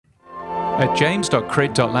At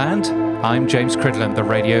james.crid.land, I'm James Cridland, the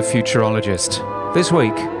radio futurologist. This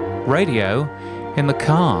week, radio in the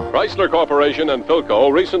car. Chrysler Corporation and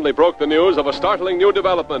Philco recently broke the news of a startling new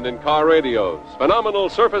development in car radios. Phenomenal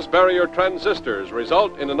surface barrier transistors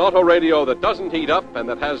result in an auto radio that doesn't heat up and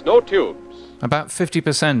that has no tubes. About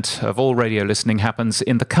 50% of all radio listening happens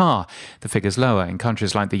in the car. The figure's lower in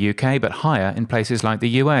countries like the UK, but higher in places like the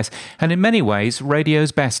US. And in many ways,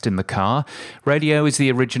 radio's best in the car. Radio is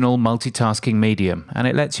the original multitasking medium, and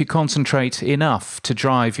it lets you concentrate enough to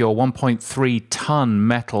drive your 1.3-ton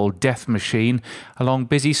metal death machine along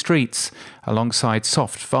busy streets, alongside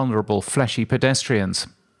soft, vulnerable, fleshy pedestrians.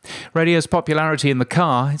 Radio's popularity in the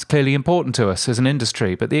car is clearly important to us as an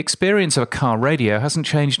industry, but the experience of a car radio hasn't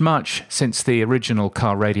changed much since the original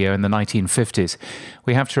car radio in the 1950s.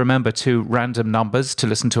 We have to remember two random numbers to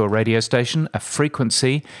listen to a radio station, a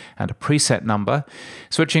frequency and a preset number.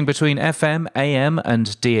 Switching between FM, AM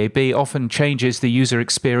and DAB often changes the user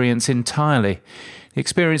experience entirely. The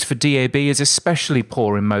experience for DAB is especially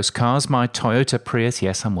poor in most cars. My Toyota Prius,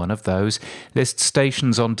 yes, I'm one of those, lists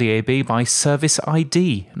stations on DAB by service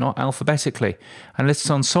ID, not alphabetically, and lists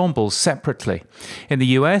ensembles separately. In the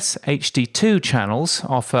US, HD2 channels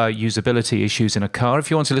offer usability issues in a car. If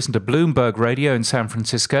you want to listen to Bloomberg Radio in San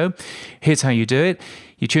Francisco, here's how you do it.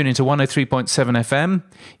 You tune into 103.7 FM,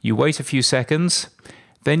 you wait a few seconds,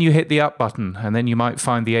 then you hit the up button, and then you might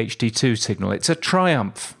find the HD2 signal. It's a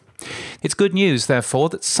triumph. It's good news, therefore,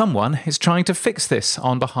 that someone is trying to fix this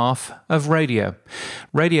on behalf of radio.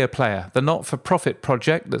 Radio Player, the not-for-profit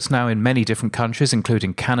project that's now in many different countries,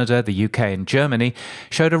 including Canada, the UK and Germany,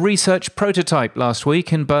 showed a research prototype last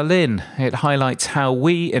week in Berlin. It highlights how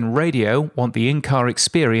we in radio want the in-car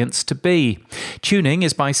experience to be. Tuning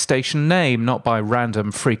is by station name, not by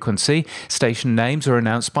random frequency. Station names are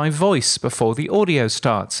announced by voice before the audio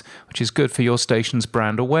starts, which is good for your station's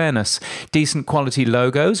brand awareness. Decent quality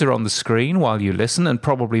logos are on the screen while you listen, and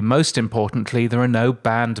probably most importantly, there are no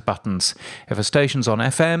band buttons. If a station's on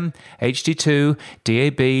FM, HD2,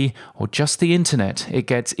 DAB, or just the internet, it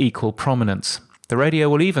gets equal prominence. The radio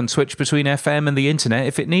will even switch between FM and the internet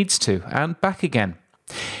if it needs to, and back again.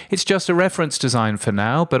 It's just a reference design for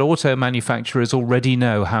now, but auto manufacturers already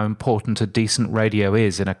know how important a decent radio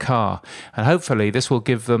is in a car, and hopefully this will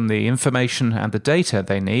give them the information and the data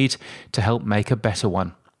they need to help make a better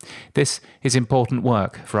one. This is important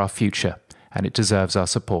work for our future, and it deserves our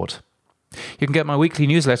support. You can get my weekly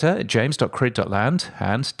newsletter at james.crid.land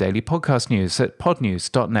and daily podcast news at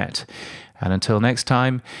podnews.net. And until next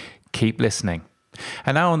time, keep listening.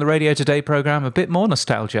 And now on the Radio Today programme, a bit more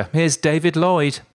nostalgia. Here's David Lloyd.